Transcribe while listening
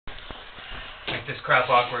make this crap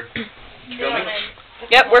awkward.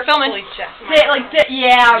 Yep, we're filming. Sit like that.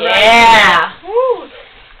 Yeah, right. Yeah. Woo.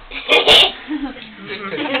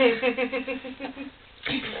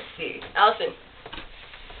 Allison.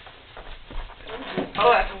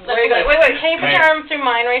 Oh, very good. Wait, can you put your arm through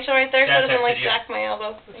mine, Rachel, right there, so it That's doesn't, like, it, yeah. jack my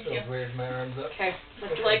elbow? Thank you. Raise my arms up. Okay,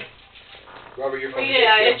 lift your leg. Robert, you're fine.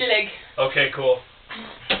 Yeah, lift your leg. Okay, cool.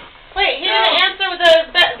 Wait, he didn't answer with the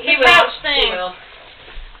couch thing. He will.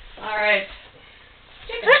 Alright.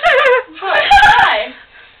 Hi.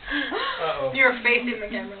 Uh-oh. You're facing the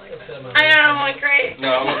camera like That's that. my I know, I'm like, great. No,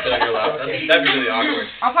 I'm gonna sit on your lap. That'd be really awkward.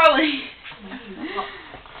 I'll probably...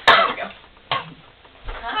 There we go.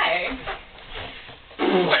 Hi.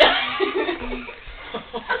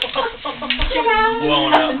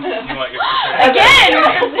 Blowing up. You want your Again!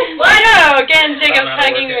 Well, I know, again, Jacob's not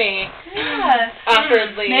tagging working. me. Yeah.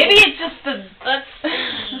 Awkwardly. Maybe it's just the... Let's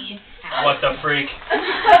see. What the freak? I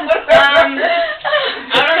don't know.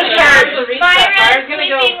 Byron's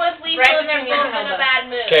sleeping with Lisa and they're both in a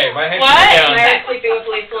bad mood. Okay, my head's What? down. Mary's sleeping with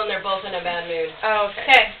Lisa and they're both in a bad mood. Oh,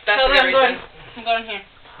 okay. That's So the I'm reason. I'm going here.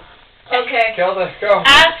 Okay. Kelda, go.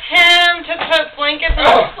 Ask him to put blankets and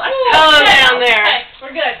Oh. pillows down there. Okay,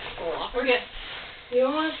 we're good. We're good.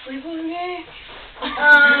 You want to sleep with me?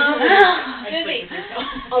 Susie.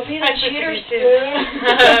 I'll be the cheater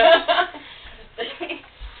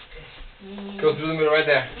Go through the middle right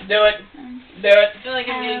there. Do it. Do it. I feel like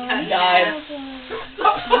I'm getting cut. Dive. You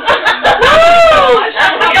thought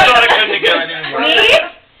I couldn't get it anymore. Me?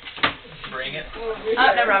 Bring it.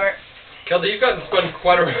 Oh, no, Robert. Kelda, you've gotten spun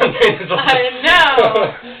quite around there. I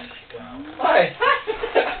know. Hi.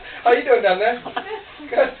 How you doing down there?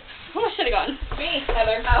 Good. Who should have gone? Me,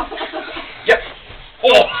 Heather. Oh. Yep.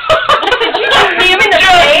 Oh! Did you just see him in the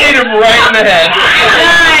face? Hit him right in the head.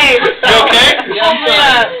 Nice. You okay? Yeah, I'm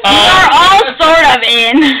fine. You are all sort of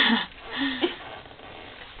in.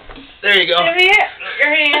 There you go. Give me your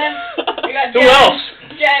hand. We got Who else?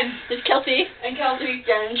 Jen. There's Kelsey. And Kelsey.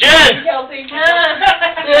 Jen. Jen! Kelsey.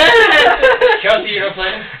 Kelsey, you not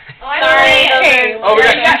playing? Sorry. Oh, we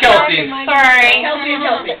got two Kelseys. Sorry. Kelsey and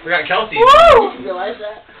Kelsey. We got Kelsey. Woo! You realize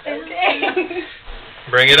that? Okay.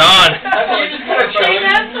 Bring it on. You're just kind of chilling.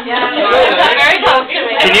 Yeah. Very close to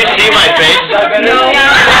me. Can you see my face? No.